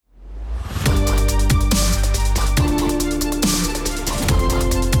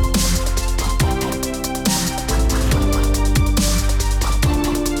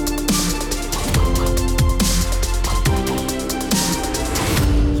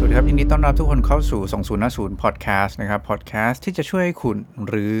ดีครับยินดีต้อนรับทุกคนเข้าสู่2050 Podcast นะครับพอดแคสต์ที่จะช่วยให้คุณ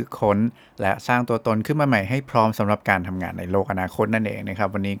รื้อค้นและสร้างตัวตนขึ้นมาใหม่ให้พร้อมสำหรับการทำงานในโลกอนาคตนั่นเองนะครับ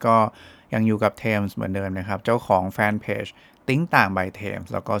วันนี้ก็ยังอยู่กับเทมส์เหมือนเดิมนะครับเจ้าของแฟนเพจติ้งต่าง by เทมส์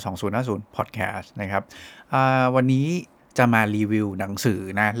แล้วก็2050 Podcast นะครับวันนี้จะมารีวิวหนังสือ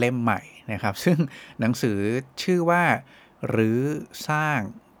นะเล่มใหม่นะครับซึ่งหนังสือชื่อว่ารื้อสร้าง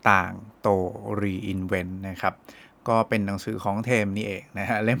ต่างโต Reinvent นะครับก็เป็นหนังสือของเทมนี่เองนะ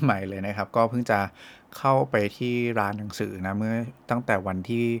ฮะเล่มใหม่เลยนะครับก็เพิ่งจะเข้าไปที่ร้านหนังสือนะเมื่อตั้งแต่วัน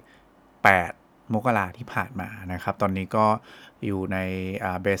ที่8มกราที่ผ่านมานะครับตอนนี้ก็อยู่ใน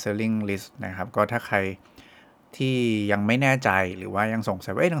best selling list นะครับก็ถ้าใครที่ยังไม่แน่ใจหรือว่ายังสงสั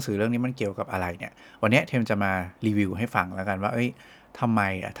ยว่าหนังสือเรื่องนี้มันเกี่ยวกับอะไรเนี่ยวันนี้เทมจะมารีวิวให้ฟังแล้วกันว่าทำ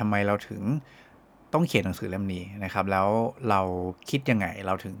ไมเราถึงต้องเขียนหนังสือเล่มนี้นะครับแล้วเราคิดยังไงเ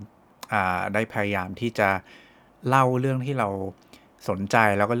ราถึงได้พยายามที่จะเล่าเรื่องที่เราสนใจ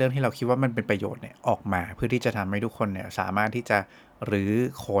แล้วก็เรื่องที่เราคิดว่ามันเป็นประโยชน์เนี่ยออกมาเพื่อที่จะทำให้ทุกคนเนี่ยสามารถที่จะรื้อ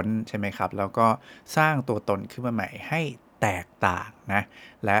ค้นใช่ไหมครับแล้วก็สร้างตัวตนขึ้นมาใหม่ให้แตกต่างนะ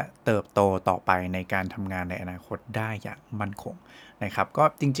และเติบโตต่อไปในการทำงานในอนาคตได้อย่างมั่นคงนะครับก็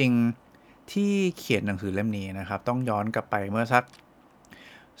จริงๆที่เขียนหนังสือเล่มนี้นะครับต้องย้อนกลับไปเมื่อสัก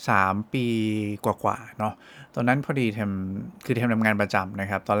3 ปีกว่าๆเนาะตอนนั้นพอดีเทมทำงานประจำนะ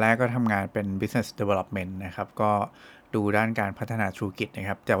ครับตอนแรกก็ทำงานเป็น business development นะครับก็ดูด้านการพัฒนาธุรกิจนะค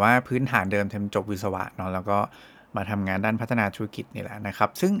รับแต่ว่าพื้นฐานเดิมเทมจบวิศวะเนาะแล้วก็มาทำงานด้านพัฒนาธุรกิจนี่แหละนะครับ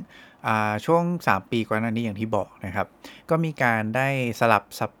ซึ่งช่วง3 ปีก่อนหน้านี้อย่างที่บอกนะครับก็มีการได้สลับ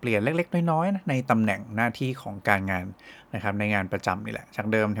สับเปลี่ยนเล็กๆน้อยๆนะในตำแหน่งหน้าที่ของการงานนะครับในงานประจำนี่แหละจาก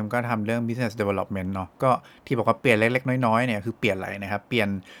เดิมเทมก็ทำเรื่อง business development เนาะก็ที่บอกว่าเปลี่ยนเล็กๆน้อยๆเนี่ยคือเปลี่ยนอะไรนะครับเปลี่ยน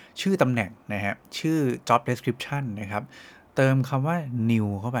ชื่อตำแหน่งนะฮะชื่อ job description นะครับเติมคำว่า new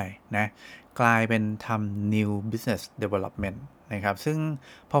เข้าไปนะกลายเป็นทำ new business development นะครับซึ่ง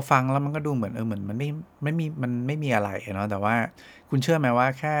พอฟังแล้วมันก็ดูเหมือนเหมือนมันไม่มีอะไรเนาะแต่ว่าคุณเชื่อไหมว่า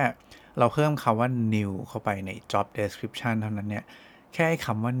แค่เราเพิ่มคำว่า new เข้าไปใน job description เท่านั้นเนี่ยแค่ค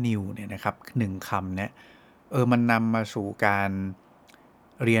ำว่า new เนี่ยนะครับ1คำเนี่ยมันนำมาสู่การ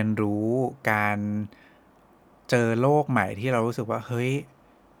เรียนรู้การเจอโลกใหม่ที่เรารู้สึกว่าเฮ้ย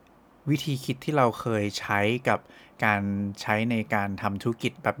วิธีคิดที่เราเคยใช้กับการใช้ในการทำธุรกิ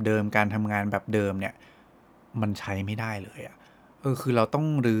จแบบเดิมการทำงานแบบเดิมเนี่ยมันใช้ไม่ได้เลยอะคือเราต้อง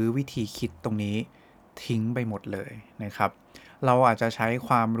รื้อวิธีคิดตรงนี้ทิ้งไปหมดเลยนะครับเราอาจจะใช้ค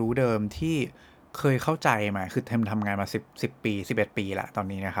วามรู้เดิมที่เคยเข้าใจมาคือทำงานมา10ปี11ปีละตอน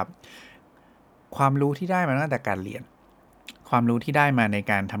นี้นะครับความรู้ที่ได้มาตั้งแต่การเรียนความรู้ที่ได้มาใน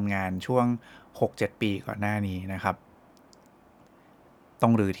การทำงานช่วง6-7 ปีก่อนหน้านี้นะครับต้อ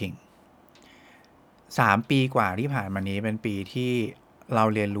งรื้อทิ้ง 3 ปีกว่าที่ผ่านมานี้เป็นปีที่เรา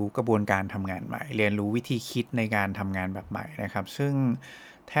เรียนรู้กระบวนการทำงานใหม่เรียนรู้วิธีคิดในการทำงานแบบใหม่นะครับซึ่ง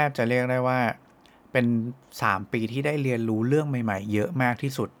แทบจะเรียกได้ว่าเป็น3 ปีที่ได้เรียนรู้เรื่องใหม่ๆเยอะมาก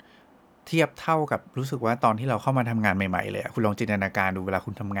ที่สุดเทียบเท่ากับรู้สึกว่าตอนที่เราเข้ามาทำงานใหม่ๆเลยคุณลองจินตนาการดูเวลา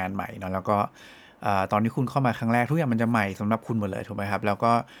คุณทำงานใหม่เนาะแล้วก็ตอนที่คุณเข้ามาครั้งแรกทุกอย่างมันจะใหม่สำหรับคุณหมดเลยถูกไหมครับแล้ว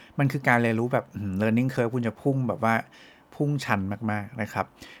ก็มันคือการเรียนรู้แบบlearning curve คุณจะพุ่งแบบว่าพุ่งชันมากๆนะครับ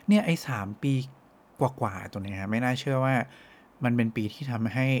เนี่ยไอ้3 ปีกว่าๆตัวนี้ครับไม่น่าเชื่อว่ามันเป็นปีที่ท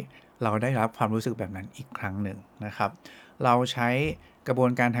ำให้เราได้รับความรู้สึกแบบนั้นอีกครั้งหนึ่งนะครับเราใช้กระบว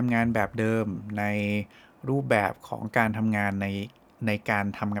นการทำงานแบบเดิมในรูปแบบของการทำงานในการ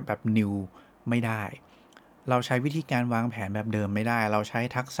ทำงานแบบ new ไม่ได้เราใช้วิธีการวางแผนแบบเดิมไม่ได้เราใช้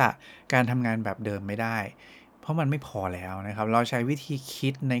ทักษะการทำงานแบบเดิมไม่ได้เพราะมันไม่พอแล้วนะครับเราใช้วิธีคิ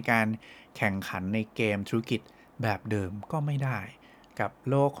ดในการแข่งขันในเกมธุรกิจแบบเดิมก็ไม่ได้กับ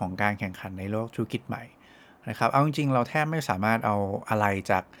โลกของการแข่งขันในโลกธุรกิจใหม่นะครับเอาจริงๆเราแทบไม่สามารถเอาอะไร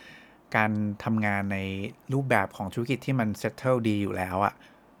จากการทำงานในรูปแบบของธุรกิจที่มัน settle ดีอยู่แล้วอะ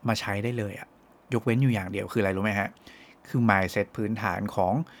มาใช้ได้เลยอะยกเว้นอยู่อย่างเดียวคืออะไรรู้ไหมฮะคือ mindset พื้นฐานขอ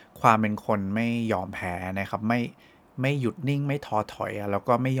งความเป็นคนไม่ยอมแพ้นะครับไม่หยุดนิ่งไม่ท้อถอยแล้ว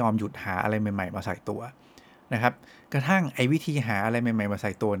ก็ไม่ยอมหยุดหาอะไรใหม่ๆมาใส่ตัวนะครับกระทั่งไอ้วิธีหาอะไรใหม่ๆมาใ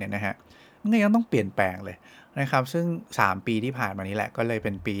ส่ตัวเนี่ยนะฮะมันก็ยังต้องเปลี่ยนแปลงเลยนะครับซึ่ง3 ปีที่ผ่านมานี้แหละก็เลยเ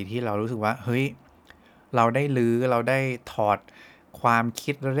ป็นปีที่เรารู้สึกว่าเฮ้ยเราได้รื้อเราได้ถอดความ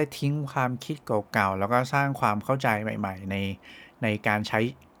คิดเราได้ทิ้งความคิดเก่าๆแล้วก็สร้างความเข้าใจใหม่ๆในการใช้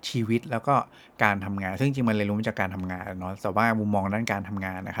ชีวิตแล้วก็การทำงานซึ่งจริงมันเรียนรู้มาจากการทำงานเนาะแต่ว่ามุมมองด้านการทำง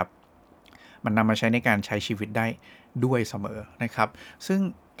านนะครับมันนำมาใช้ในการใช้ชีวิตได้ด้วยเสมอนะครับซึ่ง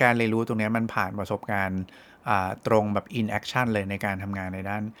การเรียนรู้ตรงนี้มันผ่านประสบการณ์ตรงแบบ in action เลยในการทำงานใน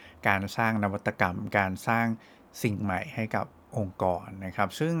ด้านการสร้างนวัตกรรมการสร้างสิ่งใหม่ให้กับองค์กรนะครับ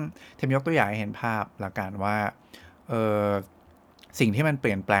ซึ่งเทมยกตัวอย่างให้เห็นภาพละกันว่าสิ่งที่มันเป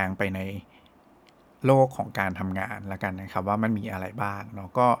ลี่ยนแปลงไปใน โลกของการทำงานละกันนะครับว่ามันมีอะไรบ้างเนาะ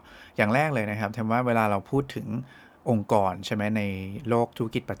ก็อย่างแรกเลยนะครับถือว่าเวลาเราพูดถึงองค์กรใช่ไหมในโลกธุร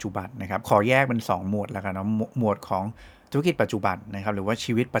กิจปัจจุบันนะครับขอแยกเป็น2หมวดแล้วกันเนาะหมวดของธุรกิจปัจจุบันนะครับหรือว่า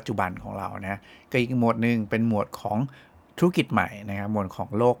ชีวิตปัจจุบันของเรานะก็อีกหมวดนึงเป็นหมวดของธุรกิจใหม่นะครับหมวดของ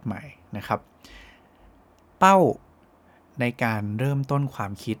โลกใหม่นะครับเป้าในการเริ่มต้นควา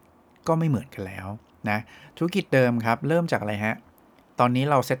มคิดก็ไม่เหมือนกันแล้วนะธุรกิจเดิมครับเริ่มจากอะไรฮะตอนนี้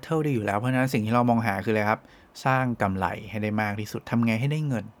เราเซตเทิลได้อยู่แล้วเพราะฉะนั้นสิ่งที่เรามองหาคืออะไรครับสร้างกำไรให้ได้มากที่สุดทำไงให้ได้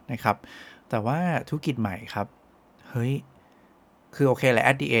เงินนะครับแต่ว่าธุรกิจใหม่ครับเฮ้ยคือโอเคแหละ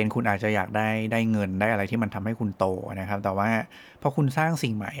at the end คุณอาจจะอยากได้เงินได้อะไรที่มันทำให้คุณโตนะครับแต่ว่าพอคุณสร้าง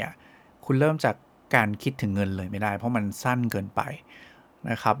สิ่งใหม่อ่ะคุณเริ่มจากการคิดถึงเงินเลยไม่ได้เพราะมันสั้นเกินไป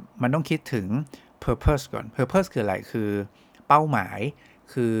นะครับมันต้องคิดถึง purpose ก่อน purpose คืออะไรคือเป้าหมาย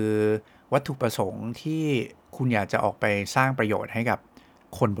คือวัตถุประสงค์ที่คุณอยากจะออกไปสร้างประโยชน์ให้กับ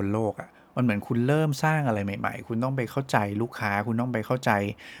คนบนโลกอ่ะมันเหมือนคุณเริ่มสร้างอะไรใหม่ๆคุณต้องไปเข้าใจลูกค้าคุณต้องไปเข้าใจ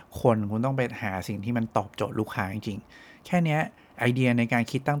คนคุณต้องไปหาสิ่งที่มันตอบโจทย์ลูกค้าจริงๆแค่นี้ไอเดียในการ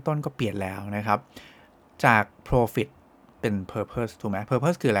คิดตั้งต้นก็เปลี่ยนแล้วนะครับจาก profit เป็น purpose ถูกไหม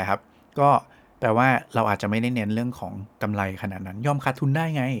purpose คืออะไรครับก็แปลว่าเราอาจจะไม่ได้เน้นเรื่องของกำไรขนาดนั้นยอมขาดทุนได้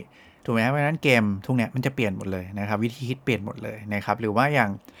ไงถูกไหมเพราะฉะนั้นเกมทุกเนี้ยมันจะเปลี่ยนหมดเลยนะครับวิธีคิดเปลี่ยนหมดเลยนะครับหรือว่าอย่า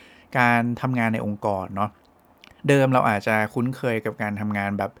งการทำงานในองค์กรเนาะเดิมเราอาจจะคุ้นเคยกับการทำงา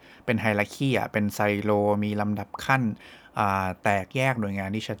นแบบเป็นไฮรักีเป็นไซโลมีลำดับขั้นแตกแยกหน่วยงาน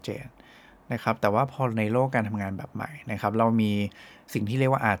ที่ชัดเจนนะครับแต่ว่าพอในโลกการทำงานแบบใหม่นะครับเรามีสิ่งที่เรีย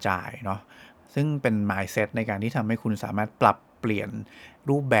กว่าอาจายเนาะซึ่งเป็น mindset ในการที่ทำให้คุณสามารถปรับเปลี่ยน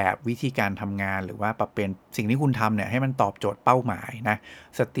รูปแบบวิธีการทำงานหรือว่าปรับเปลี่ยนสิ่งที่คุณทำเนี่ยให้มันตอบโจทย์เป้าหมายนะ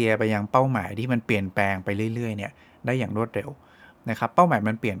สเตียร์ไปยังเป้าหมายที่มันเปลี่ยนแปลงไปเรื่อยๆเนี่ยได้อย่างรวดเร็วนะครับเป้าหมาย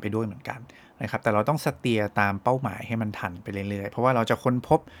มันเปลี่ยนไปด้วยเหมือนกันนะครับแต่เราต้องสเตียร์ตามเป้าหมายให้มันทันไปเรื่อยๆเพราะว่าเราจะค้นพ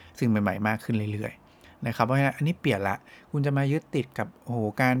บสิ่งใหม่ๆมากขึ้นเรื่อยๆนะครับเพราะฉะนั้นอันนี้เปลี่ยนละคุณจะมายึดติดกับโอ้โห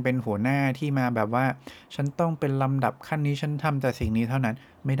การเป็นหัวหน้าที่มาแบบว่าฉันต้องเป็นลำดับขั้นนี้ฉันทำแต่สิ่งนี้เท่านั้น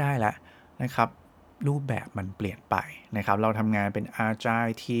ไม่ได้ละนะครับรูปแบบมันเปลี่ยนไปนะครับเราทำงานเป็น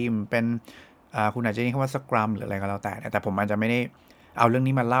Agile Team เป็นคุณอาจจะเรียกว่า Scrum หรืออะไรก็แล้วแต่ผมอาจจะไม่ได้เอาเรื่อง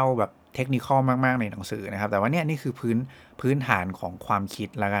นี้มาเล่าแบบเทคนิคมากๆในหนังสือนะครับแต่ว่าเนี่ยนี่คือพื้นฐานของความคิด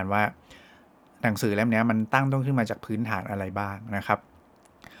ละกันว่าหนังสือเล่มนี้มันตั้งต้นขึ้นมาจากพื้นฐานอะไรบ้างนะครับ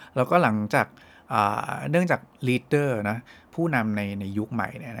แล้วก็หลังจากเนื่องจาก leader นะผู้นำในยุคใหม่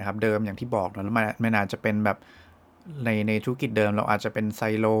เนี่ยนะครับเดิมอย่างที่บอกแล้วมันอาจจะเป็นแบบในธุรกิจเดิมเราอาจจะเป็นไซ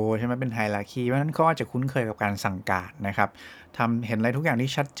โลใช่ไหมเป็นไฮรักีเพราะฉะนั้นเขาอาจจะคุ้นเคยกับการสั่งการนะครับเห็นอะไรทุกอย่างที่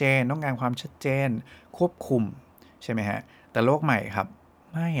ชัดเจนต้องการความชัดเจนควบคุมใช่ไหมฮะแต่โลกใหม่ครับ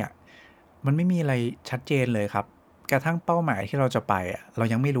ไม่อะมันไม่มีอะไรชัดเจนเลยครับกระทั่งเป้าหมายที่เราจะไปอะเรา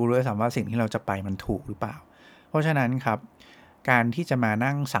ยังไม่รู้เลยซ้ำว่าสิ่งที่เราจะไปมันถูกหรือเปล่าเพราะฉะนั้นครับการที่จะมา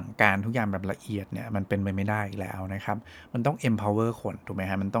นั่งสั่งการทุกอย่างแบบละเอียดเนี่ยมันเป็นไปไม่ได้อีกแล้วนะครับมันต้อง empower คนถูกไหม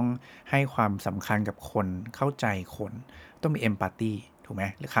ฮะมันต้องให้ความสำคัญกับคนเข้าใจคนต้องมี empathy ถูกไหม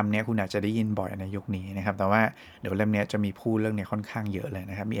คำนี้คุณอาจจะได้ยินบ่อยในยุคนี้นะครับแต่ว่าเดี๋ยวเล่มนี้จะมีพูดเรื่องนี้ค่อนข้างเยอะเลย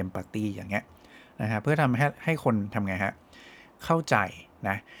นะครับมี empathy อย่างเงี้ยนะครับเพื่อทำให้คนทำไงฮะเข้าใจ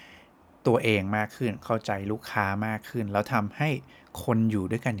นะตัวเองมากขึ้นเข้าใจลูกค้ามากขึ้นแล้วทำให้คนอยู่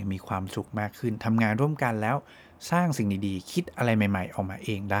ด้วยกันอย่างมีความสุขมากขึ้นทำงานร่วมกันแล้วสร้างสิ่งดีๆคิดอะไรใหม่ๆออกมาเอ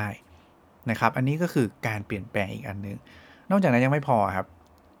งได้นะครับอันนี้ก็คือการเปลี่ยนแปลงอีกอันนึงนอกจากนั้นยังไม่พอครับ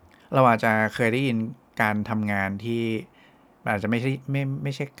เราอาจจะเคยได้ยินการทำงานที่อาจจะไม่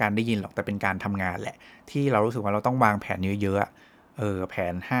ใช่การได้ยินหรอกแต่เป็นการทำงานแหละที่เรารู้สึกว่าเราต้องวางแผนเยอะๆแผ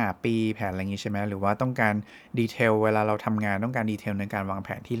น5ปีแผนอะไรอย่างงี้ใช่ไหมหรือว่าต้องการดีเทลเวลาเราทำงานต้องการดีเทลในการวางแผ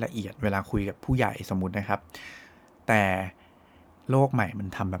นที่ละเอียดเวลาคุยกับผู้ใหญ่สมมุตินะครับแต่โลกใหม่มัน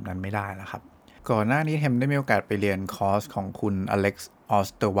ทำแบบนั้นไม่ได้แล้วครับก่อนหน้านี้เทมได้มีโอกาสไปเรียนคอร์สของคุณอเล็กซ์ออส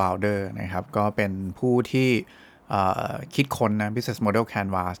เตอร์วาลเดอร์นะครับก็เป็นผู้ที่คิดค้นนะ business model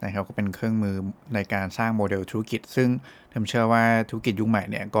canvas นะครับก็เป็นเครื่องมือในการสร้างโมเดลธุรกิจซึ่งผมเชื่อว่าธุรกิจยุคใหม่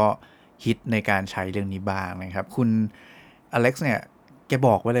เนี่ยก็ฮิตในการใช้เรื่องนี้บ้างนะครับคุณอเล็กซ์เนี่ยแกบ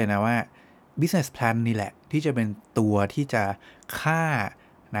อกไว้เลยนะว่า business plan นี่แหละที่จะเป็นตัวที่จะฆ่า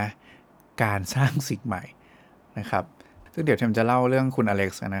นะการสร้างสิ่งใหม่นะครับซึ่งเดี๋ยวเทมจะเล่าเรื่องคุณอเล็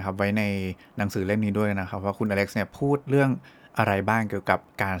กซ์นะครับไว้ในหนังสือเล่มนี้ด้วยนะครับว่าคุณอเล็กซ์เนี่ยพูดเรื่องอะไรบ้างเกี่ยวกับ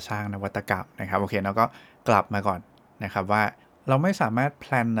การสร้างนวัตกรรมนะครับโอเคแล้วก็กลับมาก่อนนะครับว่าเราไม่สามารถแพ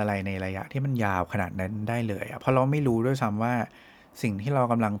ลนอะไรในระยะที่มันยาวขนาดนั้นได้เลยเพราะเราไม่รู้ด้วยซ้ำว่าสิ่งที่เรา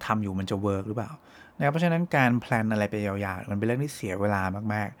กำลังทำอยู่มันจะเวิร์กหรือเปล่านะครับเพราะฉะนั้นการแพลนอะไรไปยาวๆมันเป็นเรื่องที่เสียเวลา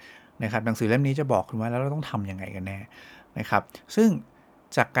มากๆนะครับหนังสือเล่มนี้จะบอกคุณว่าแล้วเราต้องทำยังไงกันแน่นะครับซึ่ง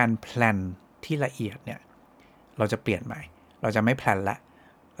จากการแพลนที่ละเอียดเนี่ยเราจะเปลี่ยนใหม่เราจะไม่แพลนละ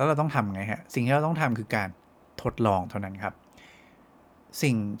แล้วเราต้องทำไงฮะสิ่งที่เราต้องทำคือการทดลองเท่านั้นครับ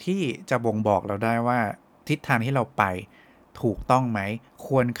สิ่งที่จะบ่งบอกเราได้ว่าทิศทางที่เราไปถูกต้องไหมค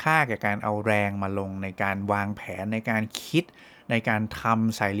วรค่าแก่การเอาแรงมาลงในการวางแผนในการคิดในการท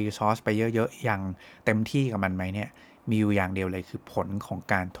ำใส่ resource ไปเยอะๆอย่างเต็มที่กับมันไหมเนี่ยมีอยู่อย่างเดียวเลยคือผลของ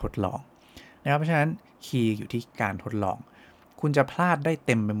การทดลองนะครับเพราะฉะนั้นคีย์อยู่ที่การทดลองคุณจะพลาดได้เ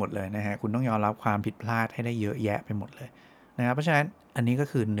ต็มไปหมดเลยนะฮะคุณต้องยอมรับความผิดพลาดให้ได้เยอะแยะไปหมดเลยนะครับเพราะฉะนั้นอันนี้ก็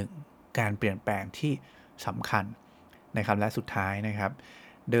คือ1การเปลี่ยนแปลงที่สำคัญนะครับและสุดท้ายนะครับ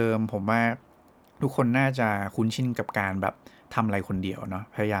เดิมผมว่าทุกคนน่าจะคุ้นชินกับการแบบทำอะไรคนเดียวเนาะ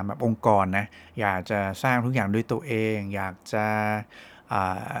พยายามแบบองค์กรนะอยากจะสร้างทุกอย่างด้วยตัวเองอยากจะ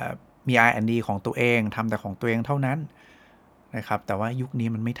มี R&D ของตัวเองทำแต่ของตัวเองเท่านั้นนะครับแต่ว่ายุคนี้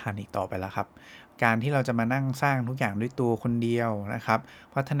มันไม่ทันอีกต่อไปแล้วครับการที่เราจะมานั่งสร้างทุกอย่างด้วยตัวคนเดียวนะครับ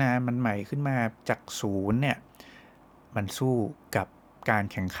พัฒนามันใหม่ขึ้นมาจากศูนย์เนี่ยมันสู้กับการ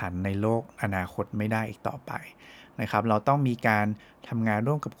แข่งขันในโลกอนาคตไม่ได้อีกต่อไปนะครับเราต้องมีการทำงาน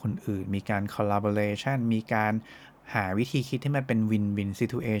ร่วมกับคนอื่นมีการ collaboration มีการหาวิธีคิดที่มันเป็น win-win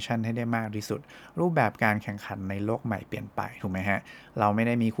situation ให้ได้มากที่สุดรูปแบบการแข่งขันในโลกใหม่เปลี่ยนไปถูกไหมฮะเราไม่ไ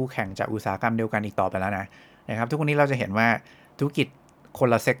ด้มีคู่แข่งจากอุตสาหกรรมเดียวกันอีกต่อไปแล้วนะครับทุกวันนี้เราจะเห็นว่าธุรกิจคน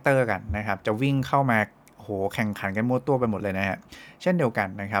ละเซกเตอร์กันนะครับจะวิ่งเข้ามาโหแข่งขันกันมั่วตัวไปหมดเลยนะฮะเช่นเดียวกัน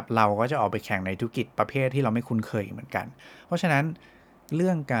นะครับเราก็จะออกไปแข่งในธุรกิจประเภทที่เราไม่คุ้นเคยเหมือนกันเพราะฉะนั้นเ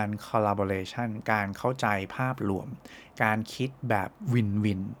รื่องการ collaboration การเข้าใจภาพรวมการคิดแบบวิน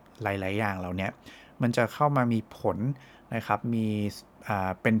วินหลายๆอย่างเราเนี้ยมันจะเข้ามามีผลนะครับมี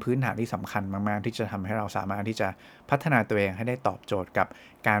เป็นพื้นฐานที่สำคัญมากๆที่จะทำให้เราสามารถที่จะพัฒนาตัวเองให้ได้ตอบโจทย์กับ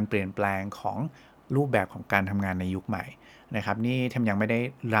การเปลี่ยนแปลงของรูปแบบของการทำงานในยุคใหม่นะครับนี่เทมยังไม่ได้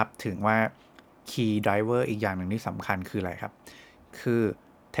รับถึงว่า Key Driver อีกอย่างหนึ่งที่สำคัญคืออะไรครับคือ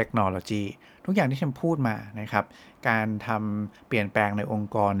เทคโนโลยีทุกอย่างที่เทมพูดมานะครับการทำเปลี่ยนแปลงในอง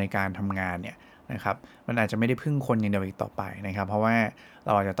ค์กรในการทำงานเนี่ยนะครับมันอาจจะไม่ได้พึ่งคนอย่างเดียวอีกต่อไปนะครับเพราะว่าเร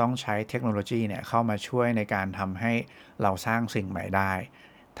าอาจจะต้องใช้เทคโนโลยีเนี่ยเข้ามาช่วยในการทำให้เราสร้างสิ่งใหม่ได้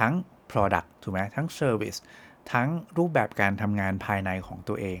ทั้ง Product ถูกไหมทั้ง Service ทั้งรูปแบบการทำงานภายในของ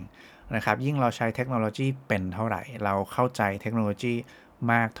ตัวเองนะครับยิ่งเราใช้เทคโนโลยีเป็นเท่าไหร่เราเข้าใจเทคโนโลยี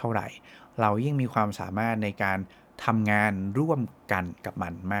มากเท่าไหร่เรายิ่งมีความสามารถในการทำงานร่วมกันกับมั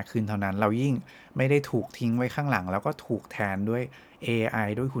นมากขึ้นเท่านั้นเรายิ่งไม่ได้ถูกทิ้งไว้ข้างหลังแล้วก็ถูกแทนด้วย AI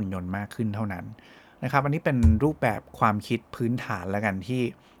ด้วยหุ่นยนต์มากขึ้นเท่านั้นนะครับอันนี้เป็นรูปแบบความคิดพื้นฐานแล้วกันที่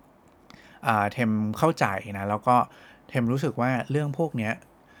เทมเข้าใจนะแล้วก็เทมรู้สึกว่าเรื่องพวกเนี้ย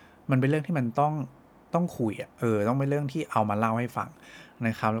มันเป็นเรื่องที่มันต้องคุยต้องเป็นเรื่องที่เอามาเล่าให้ฟังน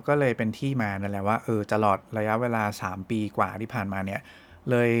ะครับแล้วก็เลยเป็นที่มานั่นแหละว่าตลอดระยะเวลา3ปีกว่าที่ผ่านมาเนี่ย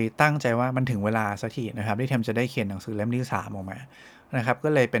เลยตั้งใจว่ามันถึงเวลาสักทีนะครับที่เทมจะได้เขียนหนังสือเล่มที่3ออกมานะครับก็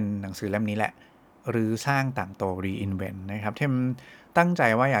เลยเป็นหนังสือเล่มนี้แหละหรือสร้างต่างโต Reinvent นะครับเทมตั้งใจ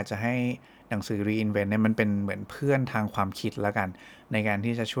ว่าอยากจะให้หนังสือ Reinvent เนี่ยมันเป็นเหมือนเพื่อนทางความคิดแล้วกันในการ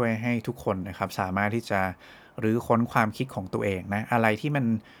ที่จะช่วยให้ทุกคนนะครับสามารถที่จะรื้อค้นความคิดของตัวเองนะอะไรที่มัน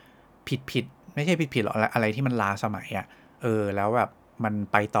ผิดไม่ใช่ผิดหรอกอะไรที่มันล้าสมัยอะแล้วแบบมัน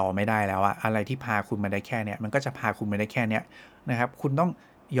ไปต่อไม่ได้แล้วอะอะไรที่พาคุณมาได้แค่เนี้ยมันก็จะพาคุณมาได้แค่เนี้ยนะครับคุณต้อง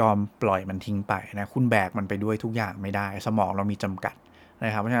ยอมปล่อยมันทิ้งไปนะคุณแบกมันไปด้วยทุกอย่างไม่ได้สมองเรามีจำกัดน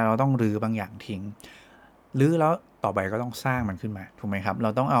ะครับเพราะฉะนั้นเราต้องรื้อบางอย่างทิ้งรื้อแล้วต่อไปก็ต้องสร้างมันขึ้นมาถูกไหมครับเรา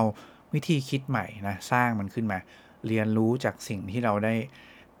ต้องเอาวิธีคิดใหม่นะสร้างมันขึ้นมาเรียนรู้จากสิ่งที่เราได้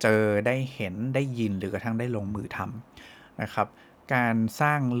เจอได้เห็นได้ยินหรือกระทั่งได้ลงมือทำนะครับการส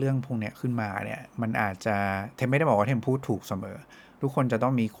ร้างเรื่องพวกเนี้ยขึ้นมาเนี่ยมันอาจจะเทมไม่ได้บอกว่าเทมพูดถูกเสมอทุกคนจะต้อ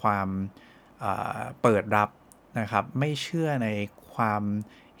งมีความเปิดรับนะครับไม่เชื่อในความ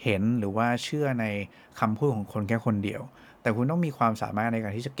เห็นหรือว่าเชื่อในคำพูดของคนแค่คนเดียวแต่คุณต้องมีความสามารถในกา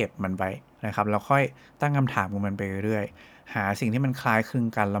รที่จะเก็บมันไว้นะครับแล้วค่อยตั้งคำถามกับมันไปเรื่อยๆหาสิ่งที่มันคล้ายคลึง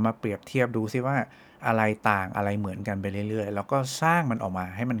กันแล้วมาเปรียบเทียบดูซิว่าอะไรต่างอะไรเหมือนกันไปเรื่อยๆแล้วก็สร้างมันออกมา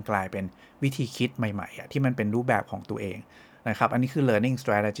ให้มันกลายเป็นวิธีคิดใหม่ๆที่มันเป็นรูปแบบของตัวเองนะครับอันนี้คือ learning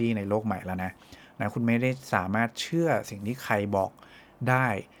strategy ในโลกใหม่แล้วนะคุณไม่ได้สามารถเชื่อสิ่งที่ใครบอกได้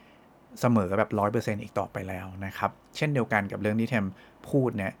เสมอแบบ 100% อีกต่อไปแล้วนะครับเช่นเดียวกันกับเรื่องที่เทมพูด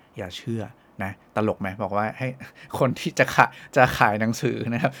เนี่ยอย่าเชื่อนะตลกไหมบอกว่าให้คนที่จะขายหนังสือ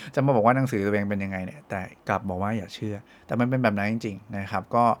นะครับจะมาบอกว่าหนังสือตัวเองเป็นยังไงเนี่ยแต่กลับบอกว่าอย่าเชื่อแต่มันเป็นแบบนั้นจริงๆนะครับ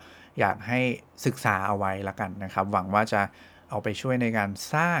ก็อยากให้ศึกษาเอาไว้ละกันนะครับหวังว่าจะเอาไปช่วยในการ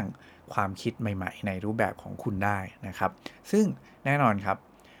สร้างความคิดใหม่ๆในรูปแบบของคุณได้นะครับซึ่งแน่นอนครับ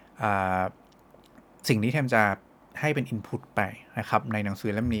สิ่งที่เทมจะให้เป็น input ไปนะครับในหนังสื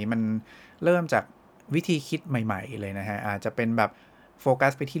อเล่มนี้มันเริ่มจากวิธีคิดใหม่ๆเลยนะฮะอาจจะเป็นแบบโฟกั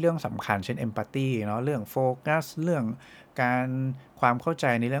สไปที่เรื่องสำคัญเช่น empathy เนาะเรื่องโฟกัสเรื่องการความเข้าใจ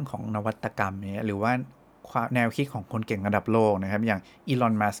ในเรื่องของนวัตกรรมเนี่ยหรือว่าแนวคิดของคนเก่งระดับโลกนะครับอย่างอีลอ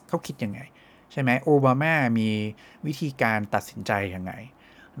นมัสก์เขาคิดยังไง ใช่ไหมโอบามามีวิธีการตัดสินใจยังไง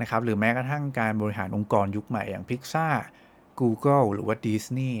นะครับหรือแม้กระทั่งการบริหารองค์กรยุคใหม่อย่าง Pixar Google หรือว่า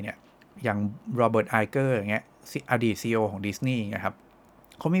Disney เนี่ยอย่างโรเบิร์ตไอเกอร์อย่างเงี้ยอดีต CEO ของ Disney นะครับ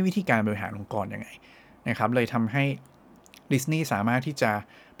เขามีวิธีการบริหารองค์กรยังไงนะครับเลยทำให้ Disney สามารถที่จะ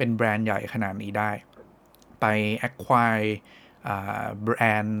เป็นแบรนด์ใหญ่ขนาดนี้ได้ไป acquire แบร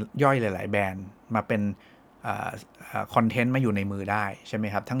นด์ย่อยหลายๆแบรนด์มาเป็นคอนเทนต์มาอยู่ในมือได้ใช่ไหม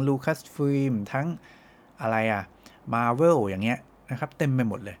ครับทั้ง Lucasfilm ทั้งอะไรMarvel อย่างเงี้ยนะครับเต็มไป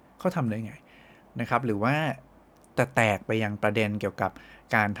หมดเลยเขาทำได้ไงนะครับหรือว่าแตกไปยังประเด็นเกี่ยวกับ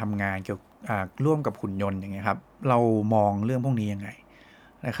การทำงานเกี่ยวร่วมกับหุ่นยนต์อย่างเงี้ยครับเรามองเรื่องพวกนี้ยังไง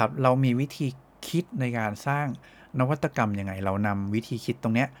นะครับเรามีวิธีคิดในการสร้างนวัตกรรมยังไงเรานำวิธีคิดตร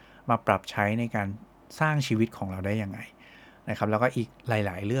งเนี้ยมาปรับใช้ในการสร้างชีวิตของเราได้ยังไงนะครับแล้วก็อีกห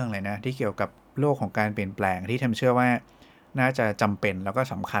ลายๆเรื่องเลยนะที่เกี่ยวกับโลกของการเปลี่ยนแปลงที่เชื่อว่าน่าจะจำเป็นแล้วก็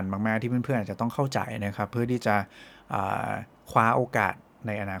สำคัญมากๆที่เพื่อนๆอาจจะต้องเข้าใจนะครับเพื่อที่จะคว้าโอกาสใ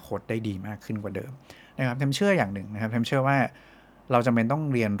นอนาคตได้ดีมากขึ้นกว่าเดิมนะครับเชื่ออย่างหนึ่งนะครับเชื่อว่าเราจำเป็นต้อง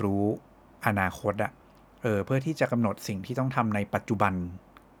เรียนรู้อนาคตเพื่อที่จะกำหนดสิ่งที่ต้องทำในปัจจุบัน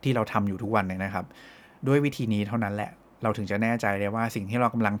ที่เราทำอยู่ทุกวันเนี่ยนะครับด้วยวิธีนี้เท่านั้นแหละเราถึงจะแน่ใจได้ว่าสิ่งที่เรา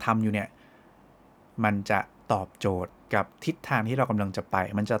กำลังทำอยู่เนี่ยมันจะตอบโจทย์กับทิศทางที่เรากำลังจะไป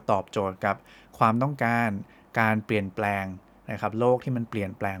มันจะตอบโจทย์กับความต้องการการเปลี่ยนแปลงนะครับโลกที่มันเปลี่ย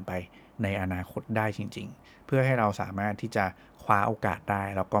นแปลงไปในอนาคตได้จริงๆเพื่อให้เราสามารถที่จะคว้าโอกาสได้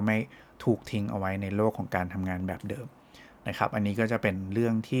แล้วก็ไม่ถูกทิ้งเอาไว้ในโลกของการทำงานแบบเดิมนะครับอันนี้ก็จะเป็นเรื่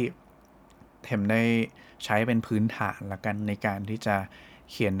องที่เทมได้ใช้เป็นพื้นฐานละกันในการที่จะ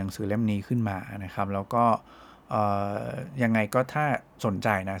เขียนหนังสือเล่มนี้ขึ้นมานะครับแล้วก็ยังไงก็ถ้าสนใจ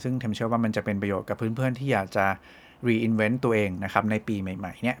นะซึ่งเทมเชื่อว่ามันจะเป็นประโยชน์กับเพื่อนๆที่อยากจะ reinvent ตัวเองนะครับในปีให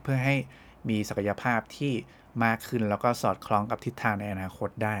ม่ๆเนี่ยเพื่อให้มีศักยภาพที่มากขึ้นแล้วก็สอดคล้องกับทิศทางในอนาคต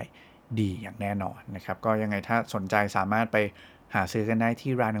ได้ดีอย่างแน่นอนนะครับก็ยังไงถ้าสนใจสามารถไปหาซื้อกันได้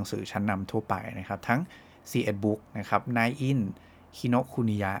ที่ร้านหนังสือชั้นนำทั่วไปนะครับทั้ง C1 Book นะครับ Nine In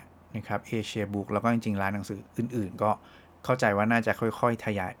Kinokuniya นะครับ Asia Book แล้วก็จริงๆร้านหนังสืออื่นๆก็เข้าใจว่าน่าจะค่อยๆ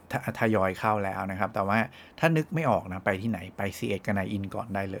ทยอยเข้าแล้วนะครับแต่ว่าถ้านึกไม่ออกนะไปที่ไหนไป C1 กับ Nine In ก่อน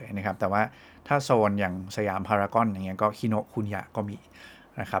ได้เลยนะครับแต่ว่าถ้าโซนอย่างสยามพารากอนอย่างเงี้ยก็คิโนะคุนิยะก็มี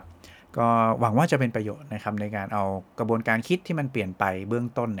นะครับก็หวังว่าจะเป็นประโยชน์นะครับในการเอากระบวนการคิดที่มันเปลี่ยนไปเบื้อง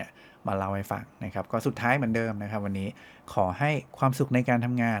ต้นเนี่ยมาเล่าให้ฟังนะครับก็สุดท้ายเหมือนเดิมนะครับวันนี้ขอให้ความสุขในการท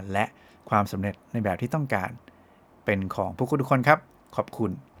ำงานและความสำเร็จในแบบที่ต้องการเป็นของผู้คุณทุกคนครับขอบคุ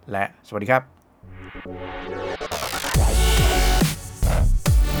ณและสวัสดีครับ